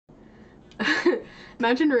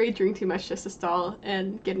Imagine Ray drink too much just to stall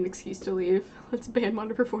and get an excuse to leave. Let's ban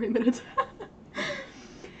Wanda for 40 minutes.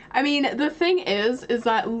 I mean, the thing is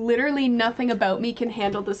that literally nothing about me can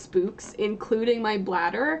handle the spooks, including my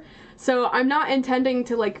bladder. So I'm not intending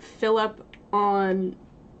to like fill up on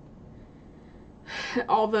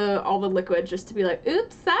all the liquid just to be like,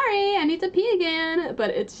 oops, sorry, I need to pee again. But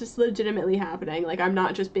it's just legitimately happening. Like, I'm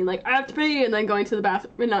not just being like, I have to pee, and then going to the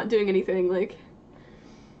bathroom and not doing anything. Like,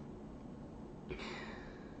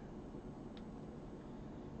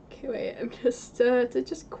 okay, wait, I'm just to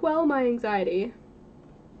just quell my anxiety.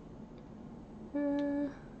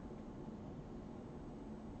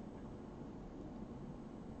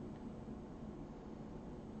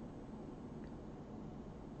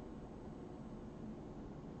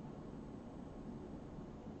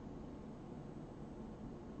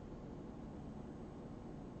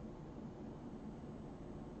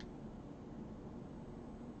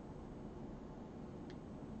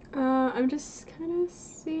 I'm just kind of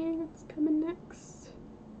seeing what's coming next.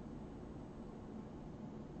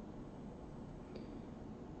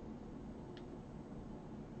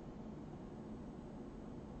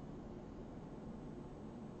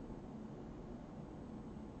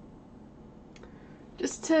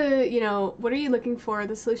 Just to, you know, what are you looking for?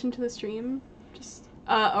 The solution to the stream? Just,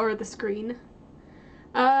 or the screen?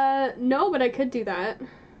 No, but I could do that.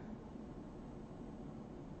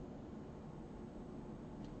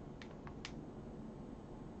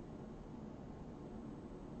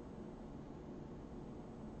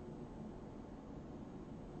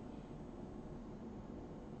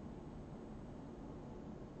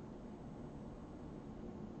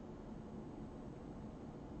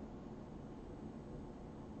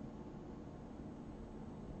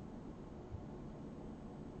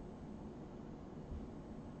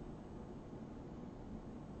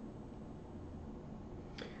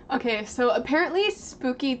 Okay, so apparently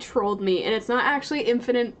Spooky trolled me, and it's not actually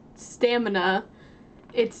infinite stamina,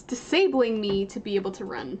 it's disabling me to be able to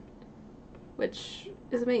run, which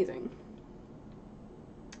is amazing.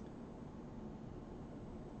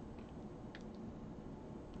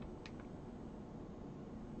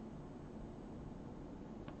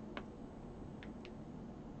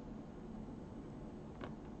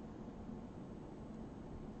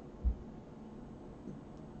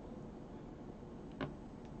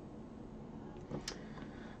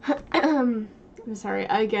 I'm sorry,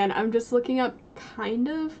 again, I'm just looking up kind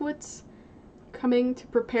of what's coming to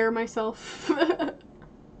prepare myself.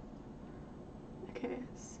 Okay,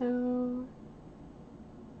 so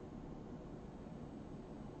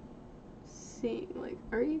seeing, like,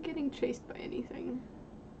 are you getting chased by anything?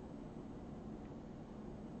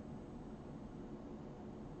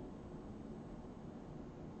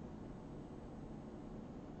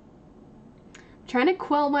 I'm trying to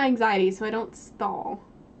quell my anxiety so I don't stall.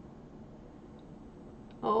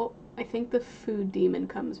 Oh, I think the food demon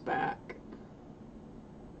comes back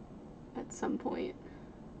at some point.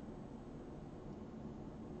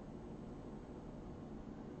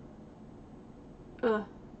 Ugh.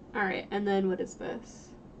 Alright, and then what is this?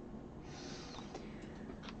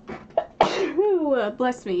 Ooh,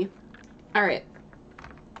 bless me. Alright.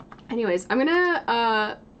 Anyways, I'm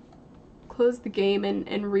gonna close the game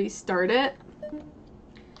and restart it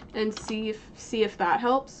and see if that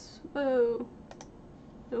helps. Whoa.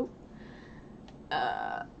 Nope.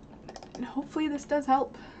 And hopefully this does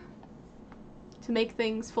help to make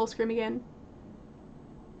things full screen again.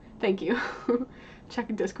 Thank you.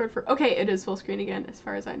 Check Discord for... Okay, it is full screen again, as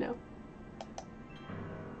far as I know.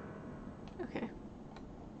 Okay.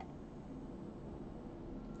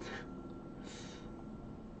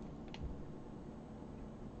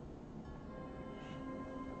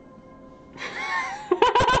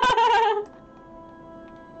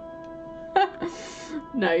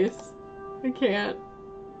 Nice. I can't.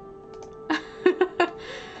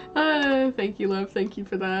 Thank you, love. Thank you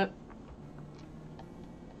for that.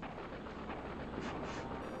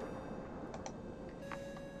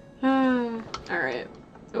 Alright.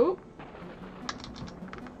 Oh.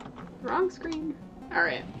 Wrong screen.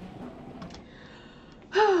 Alright.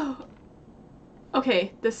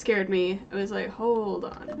 Okay, this scared me. I was like, hold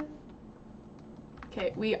on.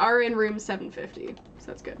 Okay, we are in room 750, so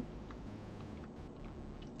that's good.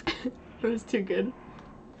 It was too good.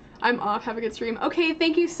 I'm off. Have a good stream. Okay,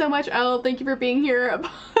 thank you so much, Elle. Thank you for being here.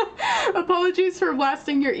 Apologies for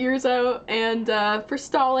blasting your ears out and for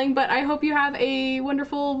stalling, but I hope you have a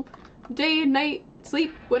wonderful day, night,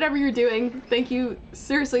 sleep, whatever you're doing. Thank you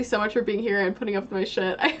seriously so much for being here and putting up with my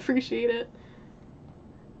shit. I appreciate it.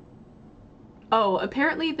 Oh,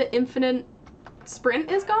 apparently the infinite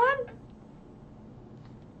sprint is gone?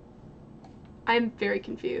 I'm very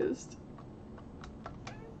confused.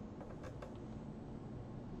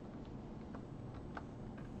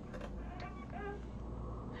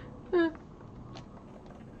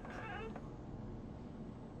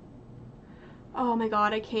 Oh my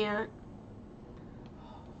god, I can't.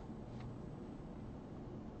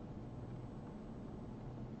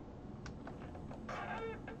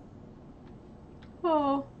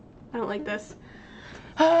 Oh, I don't like this.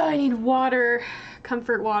 Oh, I need water.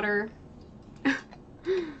 Comfort water.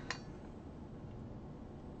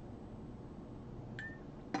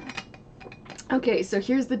 Okay, so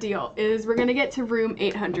here's the deal, is we're gonna get to room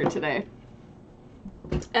 800 today.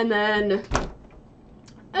 And then,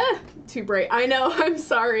 too bright. I know, I'm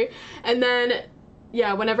sorry. And then,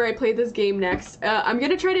 yeah, whenever I play this game next, I'm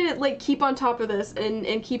gonna try to, like, keep on top of this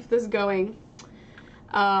and keep this going.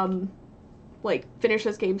 Like, finish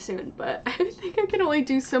this game soon, but I think I can only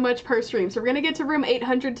do so much per stream. So we're gonna get to room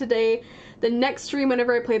 800 today. The next stream,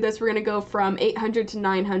 whenever I play this, we're gonna go from 800 to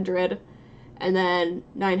 900, and then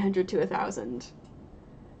 900 to 1,000.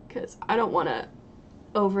 Because I don't want to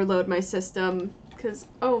overload my system, because,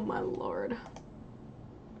 oh my lord.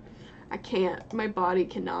 I can't. My body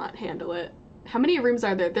cannot handle it. How many rooms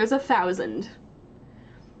are there? There's 1,000.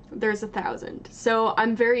 There's 1,000. So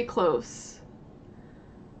I'm very close.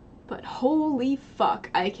 But holy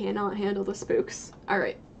fuck, I cannot handle the spooks.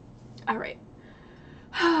 Alright. Alright.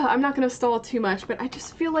 I'm not gonna stall too much, but I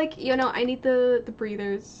just feel like, you know, I need the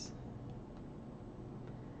breathers.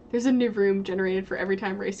 There's a new room generated for every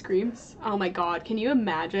time Ray screams. Oh my god, can you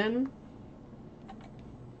imagine?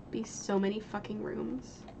 Be so many fucking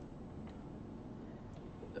rooms.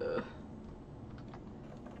 Ugh.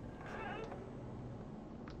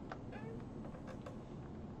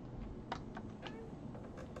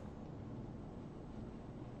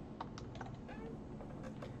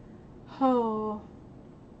 Oh.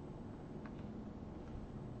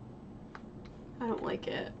 I don't like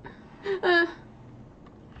it.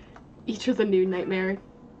 Each with a new nightmare.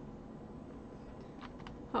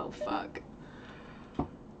 Oh fuck.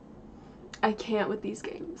 I can't with these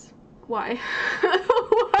games. Why?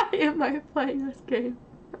 Why am I playing this game?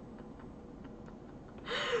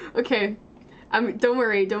 Okay. Don't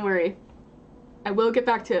worry, don't worry. I will get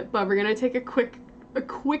back to it, but we're gonna take a quick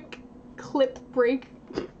clip break.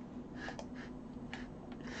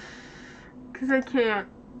 Cause I can't.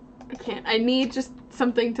 I need just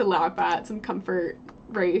something to laugh at, some comfort.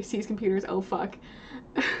 Ray sees computers, oh fuck.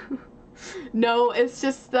 No, it's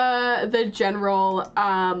just the general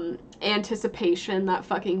anticipation that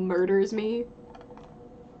fucking murders me.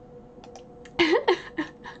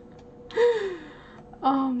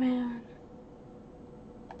 Oh man.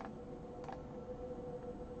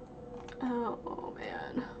 Oh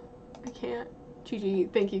man. I can't.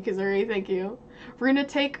 GG, thank you, Kazuri, thank you. We're gonna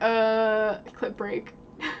take a clip break.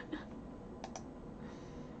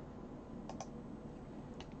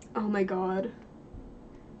 Oh my god.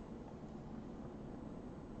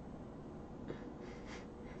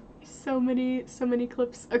 So many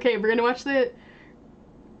clips. Okay, we're gonna watch the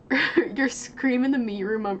your scream in the meat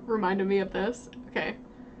room reminded me of this. Okay.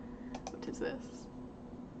 What is this?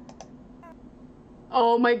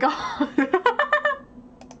 Oh my god.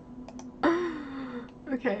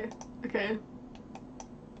 Okay, okay.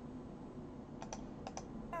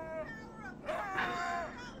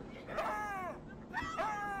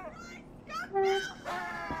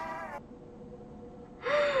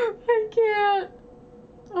 I can't.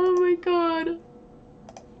 Oh my god.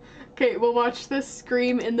 Okay, we'll watch this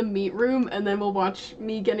scream in the meat room, and then we'll watch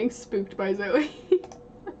me getting spooked by Zoe.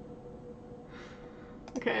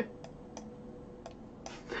 Okay.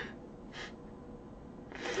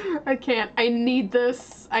 I can't. I need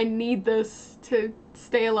this. I need this to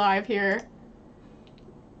stay alive here.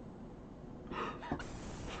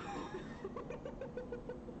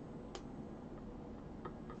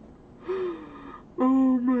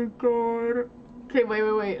 Oh my god. Okay,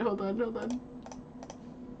 wait. Hold on.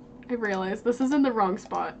 I realized this is in the wrong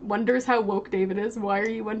spot. Wonders how woke David is. Why are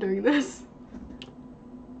you wondering this?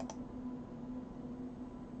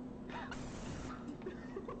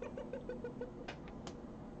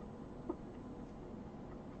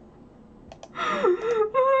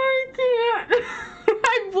 I can't.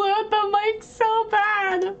 I blew out the mic so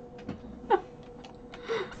bad.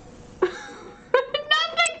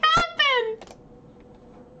 Nothing happened.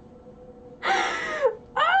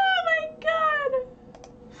 Oh my god.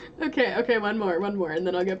 Okay, one more, and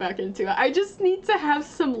then I'll get back into it. I just need to have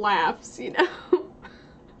some laughs, you know?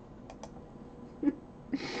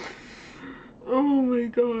 Oh my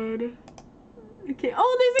god. Okay.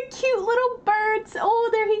 Oh, there's a cute little bird. Oh,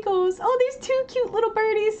 there he goes. Oh, there's two cute little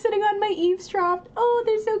birdies sitting on my eavesdrop. Oh,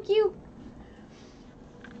 they're so cute.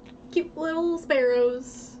 Cute little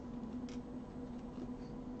sparrows.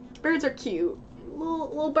 Birds are cute.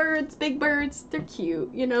 Little birds, big birds. They're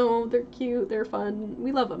cute. You know, they're cute. They're fun.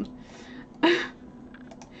 We love them.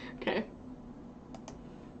 Okay.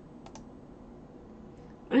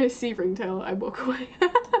 When I see Ringtail, I walk away.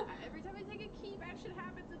 Every time I take a key, bad shit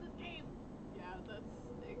happens in this game. Yeah, that's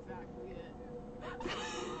exactly it.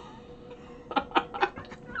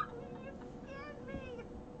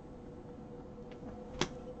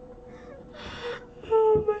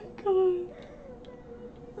 Oh my god.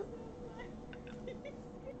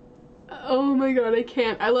 Oh my god, I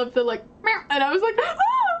can't. I love the like, and I was like,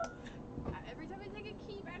 ah! Every time I take a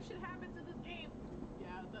key, bad shit happens in this game.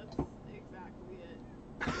 Yeah, that's exactly it.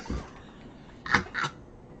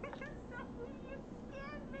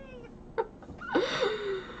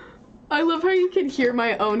 I love how you can hear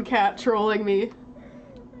my own cat trolling me.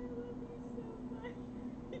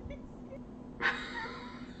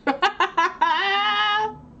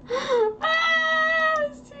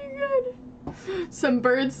 It's too good. Some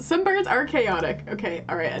birds are chaotic. Okay,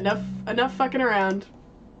 alright, enough fucking around.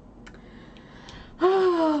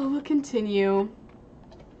 Oh, we'll continue.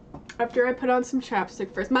 After I put on some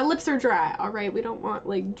chapstick first. My lips are dry. Alright, we don't want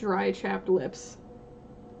like dry chapped lips.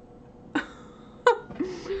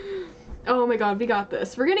 Oh my god, we got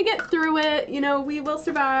this. We're gonna get through it. You know, we will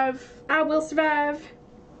survive. I will survive.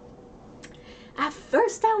 At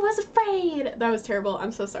first I was afraid. That was terrible.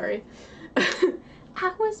 I'm so sorry.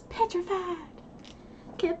 I was petrified.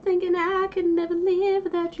 Kept thinking I could never live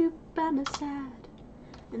without you by my side.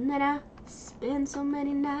 And then I spent so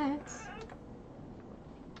many nights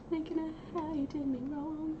thinking of how you did me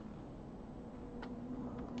wrong.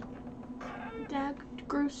 And I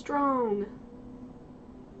grew strong.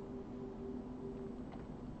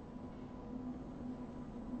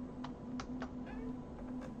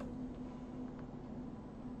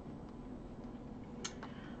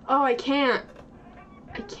 Oh, I can't.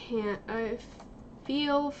 I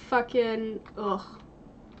feel fucking, ugh.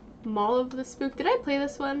 Mall of the Spook. Did I play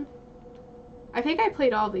this one? I think I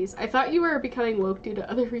played all these. I thought you were becoming woke due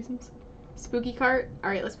to other reasons. Spooky Cart?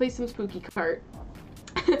 Alright, let's play some Spooky Cart.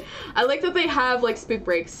 I like that they have, like, spook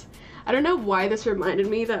breaks. I don't know why this reminded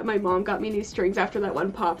me that my mom got me new strings after that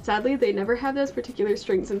one popped. Sadly, they never have those particular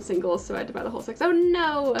strings in singles, so I had to buy the whole six. Oh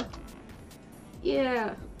no!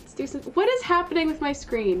 Yeah. Let's do some— what is happening with my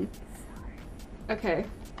screen? Okay.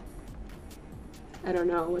 I don't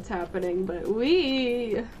know what's happening, but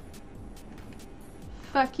we—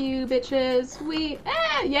 fuck you, bitches.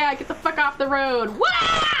 Yeah, get the fuck off the road.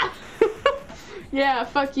 Wah! Yeah,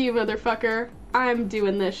 fuck you, motherfucker. I'm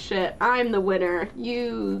doing this shit. I'm the winner.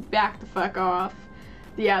 You back the fuck off.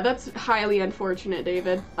 Yeah, that's highly unfortunate,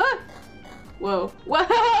 David. Ah! Whoa.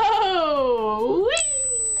 Whoa!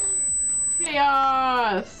 Whee!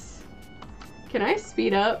 Chaos! Can I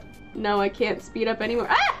speed up? No, I can't speed up anymore.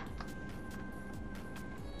 Ah!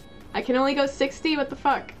 I can only go 60? What the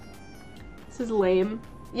fuck? This is lame.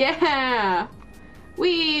 Yeah!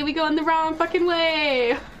 We going the wrong fucking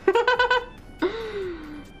way!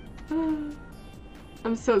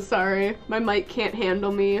 I'm so sorry. My mic can't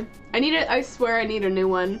handle me. I swear I need a new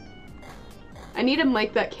one. I need a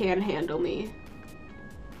mic that can handle me.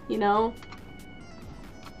 You know?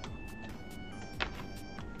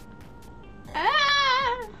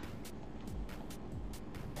 Ah!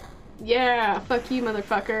 Yeah, fuck you,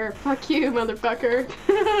 motherfucker. Fuck you, motherfucker.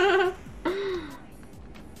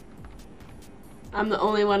 I'm the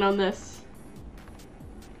only one on this.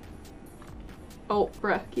 Oh,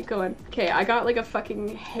 bruh, keep going. Okay, I got like a fucking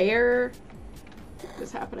hair. What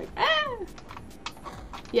is happening? Ah!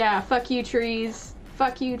 Yeah, fuck you, trees.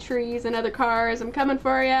 Fuck you, trees and other cars. I'm coming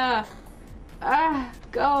for ya. Ah,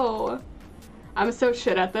 go. I'm so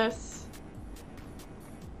shit at this.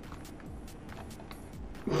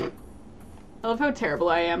 I love how terrible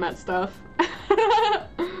I am at stuff.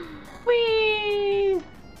 Whee!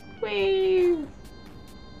 Whee!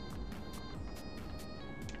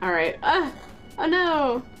 Alright. Oh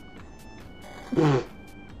no!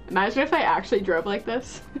 Imagine if I actually drove like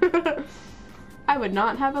this. I would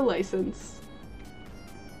not have a license.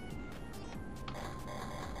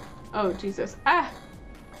 Oh, Jesus. Ah!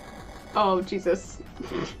 Oh, Jesus.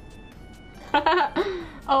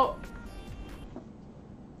 Oh.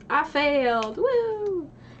 I failed. Woo!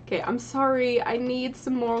 Okay, I'm sorry. I need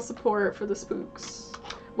some moral support for the spooks.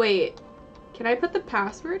 Wait. Can I put the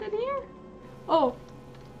password in here? Oh.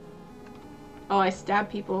 Oh, I stab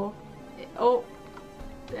people. Oh.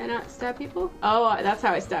 Did I not stab people? Oh, that's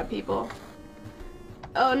how I stab people.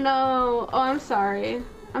 Oh no. Oh, I'm sorry.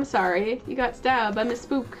 I'm sorry. You got stabbed. I'm a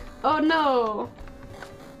spook. Oh no.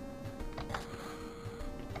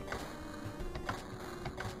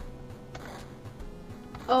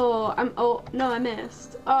 Oh, no, I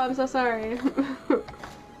missed. Oh, I'm so sorry.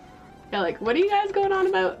 Yeah, like, what are you guys going on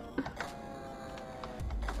about?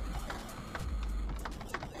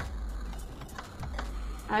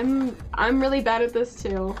 I'm really bad at this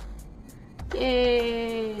too.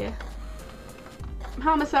 Yay.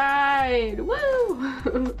 Homicide!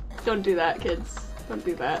 Woo! Don't do that, kids. Don't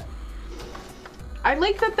do that. I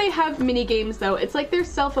like that they have mini games though. It's like they're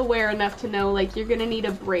self-aware enough to know like you're gonna need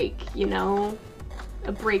a break, you know?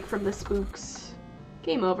 A break from the spooks.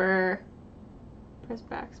 Game over. Press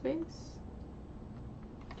backspace.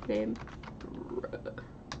 Game.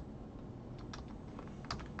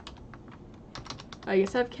 I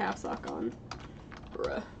guess I have caps lock on.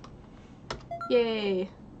 Bruh. Yay.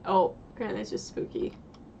 Oh, apparently it's just spooky.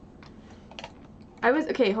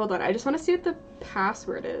 Okay, hold on. I just want to see what the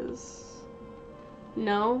password is.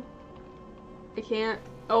 No. I can't.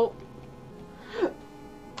 Oh.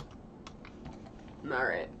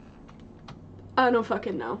 Alright. I don't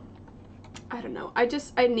fucking know. I don't know.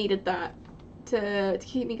 I needed that to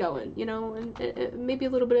keep me going, you know, and maybe a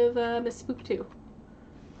little bit of a spook too.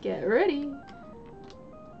 Get ready.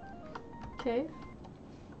 Okay.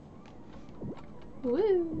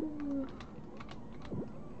 Woo.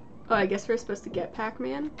 Oh, I guess we're supposed to get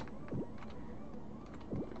Pac-Man.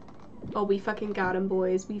 Oh, we fucking got him,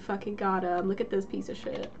 boys. We fucking got him. Look at this piece of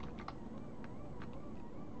shit.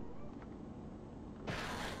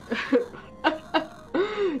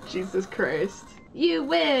 Jesus Christ. You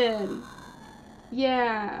win!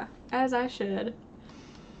 Yeah, as I should.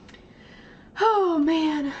 Oh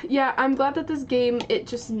man, yeah, I'm glad that this game, it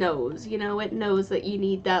just knows, you know, it knows that you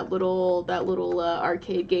need that little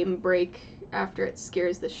arcade game break after it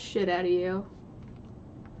scares the shit out of you.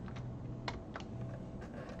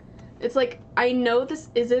 It's like, I know this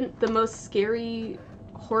isn't the most scary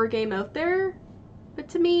horror game out there, but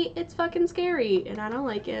to me, it's fucking scary, and I don't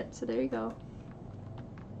like it, so there you go.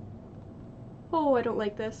 Oh, I don't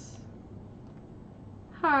like this.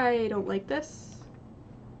 I don't like this.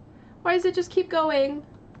 Why does it just keep going?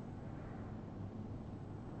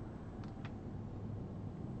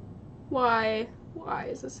 Why? Why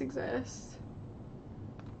does this exist?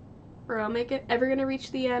 Bro, make it ever gonna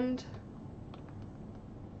reach the end?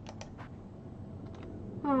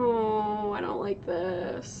 Oh, I don't like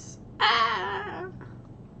this. Ah!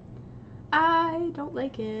 I don't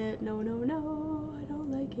like it. No, no, no. I don't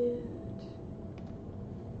like it.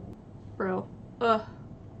 Bro. Ugh.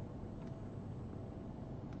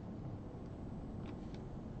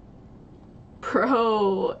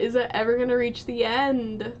 Bro, is it ever gonna reach the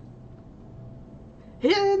end?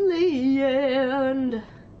 In the end,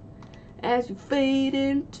 as you fade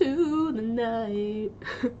into the night,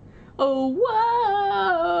 oh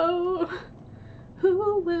whoa,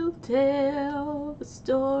 who will tell the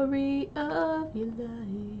story of your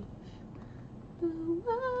life? Oh,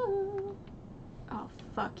 whoa. Oh,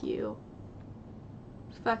 fuck you.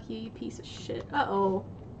 Fuck you, you piece of shit. Uh-oh.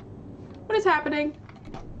 What is happening?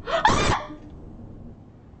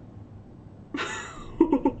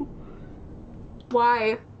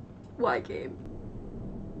 Why? Why, game?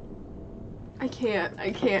 I can't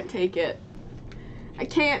take it. I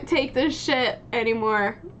can't take this shit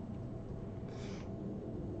anymore.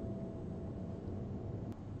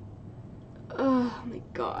 Oh my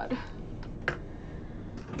god.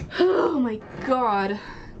 Oh my god.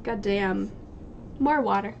 God damn. More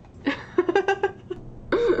water.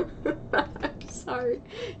 I'm sorry.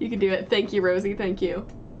 You can do it. Thank you, Rosie. Thank you.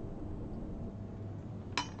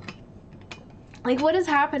 Like, what is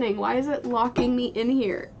happening? Why is it locking me in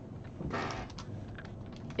here?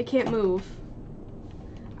 I can't move.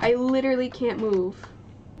 I literally can't move.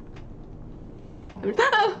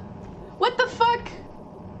 What the fuck?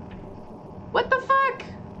 What the fuck?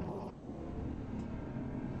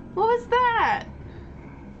 What was that?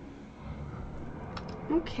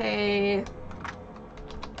 Okay.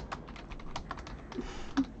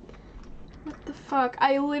 What the fuck?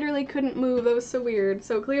 I literally couldn't move. That was so weird.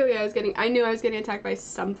 So clearly I knew I was getting attacked by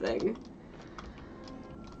something.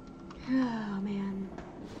 Oh, man.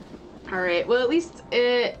 Alright, well at least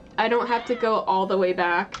I don't have to go all the way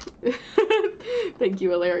back. Thank you,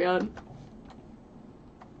 Ilarion.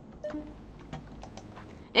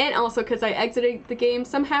 And also, because I exited the game,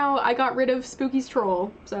 somehow I got rid of Spooky's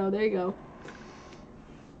troll. So, there you go.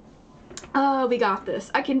 Oh, we got this.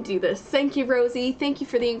 I can do this. Thank you, Rosie. Thank you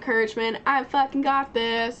for the encouragement. I fucking got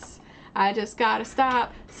this. I just gotta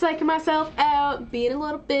stop psyching myself out, being a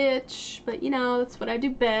little bitch. But you know, that's what I do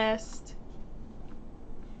best.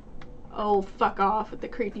 Oh, fuck off with the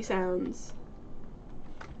creepy sounds.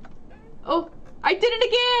 Oh, I did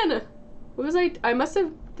it again! What was I must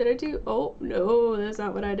have, did I do, oh, no, that's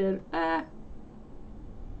not what I did. Ah.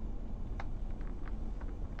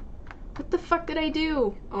 What the fuck did I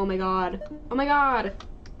do? Oh my god. Oh my god.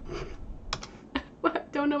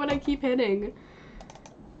 What? Don't know what I keep hitting.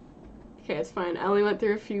 Okay, it's fine. I only went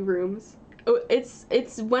through a few rooms. Oh, it's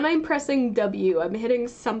when I'm pressing W, I'm hitting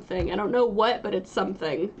something. I don't know what, but it's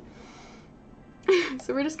something.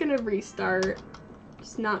 So we're just gonna restart.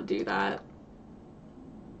 Just not do that.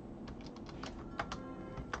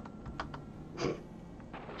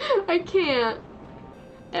 I can't.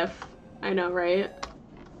 F. I know, right?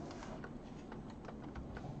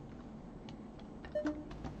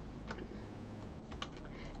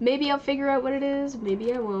 Maybe I'll figure out what it is,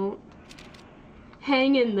 maybe I won't.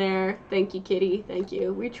 Hang in there. Thank you, kitty. Thank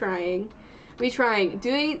you. We're trying. We're trying.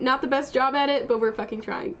 Doing not the best job at it, but we're fucking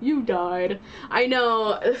trying. You died. I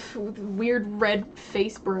know. Ugh, weird red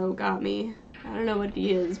face bro got me. I don't know what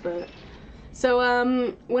he is, but...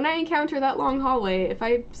 So, when I encounter that long hallway, if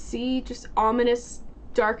I see just ominous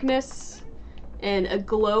darkness and a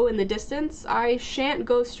glow in the distance, I shan't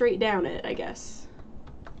go straight down it, I guess.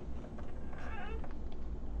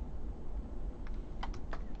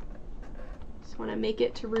 Just want to make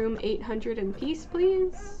it to room 800 in peace,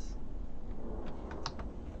 please.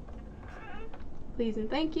 Please and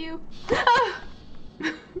thank you. Ah!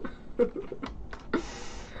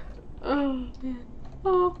 Oh, man.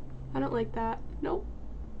 Oh, I don't like that. Nope.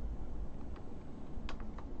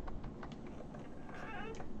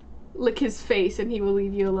 Lick his face and he will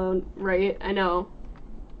leave you alone, right? I know.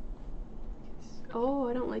 Oh,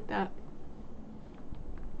 I don't like that.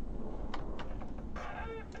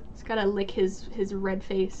 Just gotta lick his red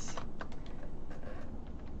face.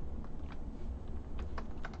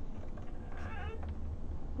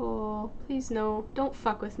 Oh, please no. Don't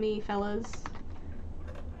fuck with me, fellas.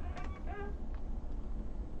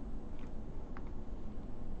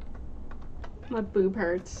 My boob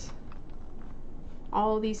hurts.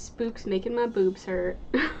 All these spooks making my boobs hurt.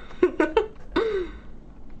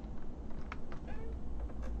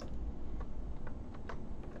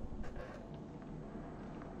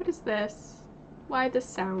 What is this? Why this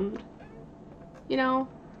sound? You know?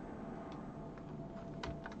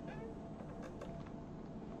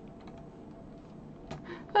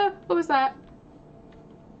 What was that?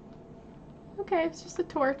 Okay, it's just a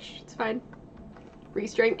torch. It's fine.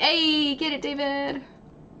 Restring. Hey, get it, David!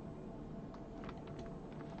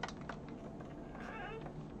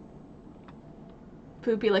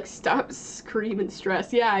 Poopy, like, stop, scream, and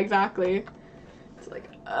stress. Yeah, exactly. It's like,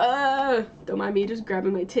 don't mind me just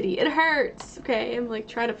grabbing my titty. It hurts! Okay, I'm like,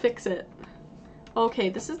 try to fix it. Okay,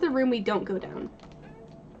 this is the room we don't go down.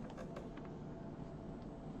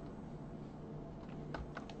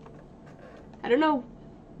 I don't know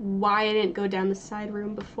why I didn't go down the side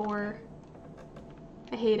room before.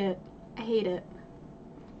 I hate it. I hate it.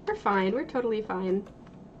 We're fine. We're totally fine.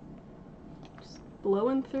 Just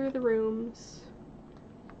blowing through the rooms.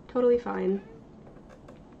 Totally fine.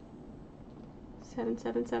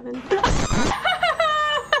 777.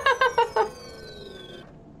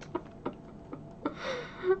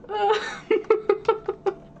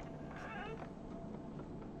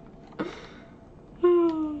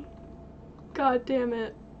 God damn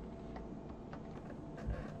it.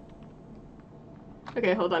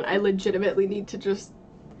 Okay, hold on. I legitimately need to just...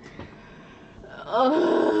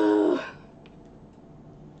 Ow.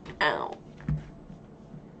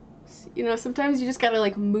 You know, sometimes you just gotta,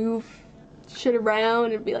 like, move shit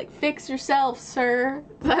around and be like, fix yourself, sir.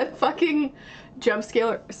 That fucking jump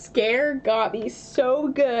scare got me so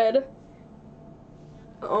good.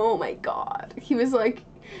 Oh my god. He was like,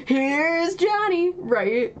 here's Johnny,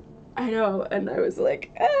 right? I know, and I was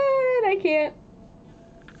like, I can't.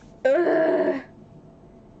 Ugh.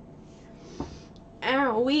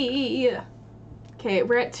 Owie. Okay,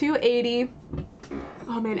 we're at 280.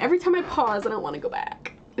 Oh man, every time I pause, I don't want to go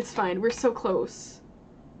back. It's fine, we're so close.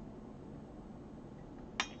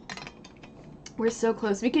 We're so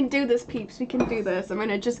close. We can do this, peeps. We can do this. I'm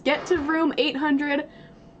gonna just get to room 800,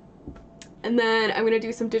 and then I'm gonna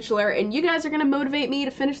do some digital art, and you guys are gonna motivate me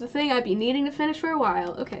to finish the thing I've been needing to finish for a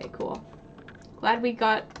while. Okay, cool. Glad we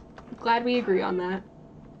agree on that.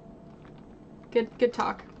 Good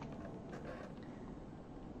talk.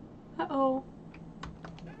 Uh-oh.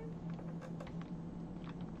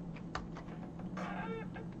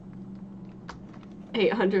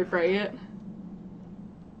 $800, right?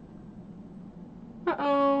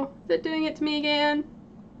 Uh-oh. They're doing it to me again.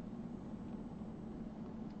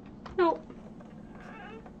 Nope.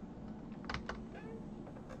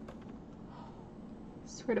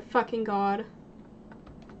 Swear to fucking God.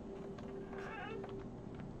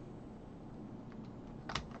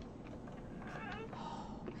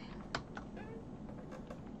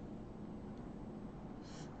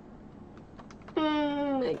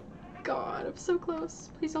 Oh my God, I'm so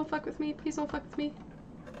close. Please don't fuck with me. Please don't fuck with me.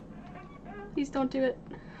 Please don't do it.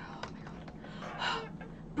 Oh my God.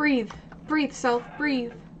 Breathe. Breathe, self.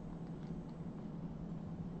 Breathe.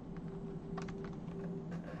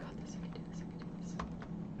 I got this. I can do this. I can do this.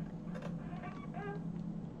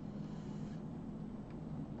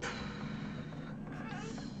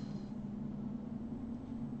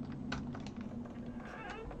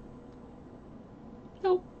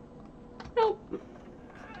 Nope. Nope.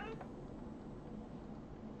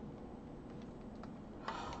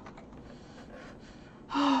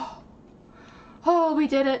 Oh, we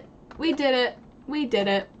did it. We did it. We did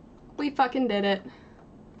it. We fucking did it.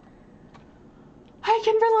 I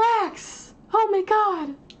can relax. Oh my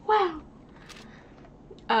God.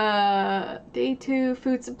 Wow. Day 2,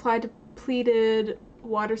 food supply depleted,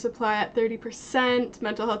 water supply at 30%,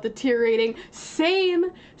 mental health deteriorating.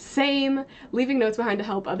 Same. Leaving notes behind to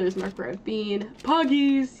help others mark where I've been.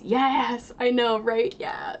 Puggies. Yes. I know, right?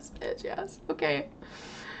 Yes, bitch, yes. Okay.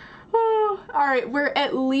 Oh, all right, we're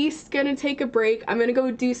at least gonna take a break. I'm gonna go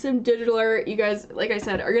do some digital art. You guys, like I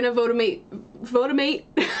said, are gonna votamate.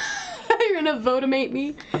 You're gonna votamate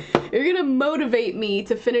me. You're gonna motivate me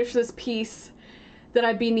to finish this piece that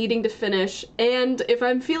I'd be needing to finish. And if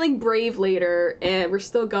I'm feeling brave later and we're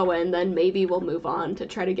still going, then maybe we'll move on to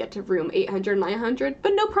try to get to room 800, 900,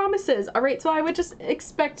 but no promises. All right, so I would just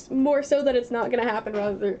expect more so that it's not gonna happen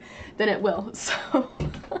rather than it will, so.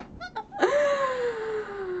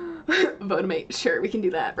 Votamate, sure, we can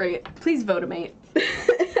do that, right? Please votamate.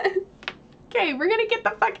 Okay, we're gonna get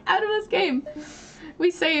the fuck out of this game. We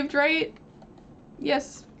saved, right?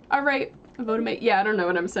 Yes, all right, votamate. Yeah, I don't know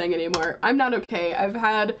what I'm saying anymore. I'm not okay. I've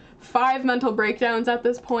had 5 mental breakdowns at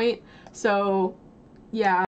this point, so yeah.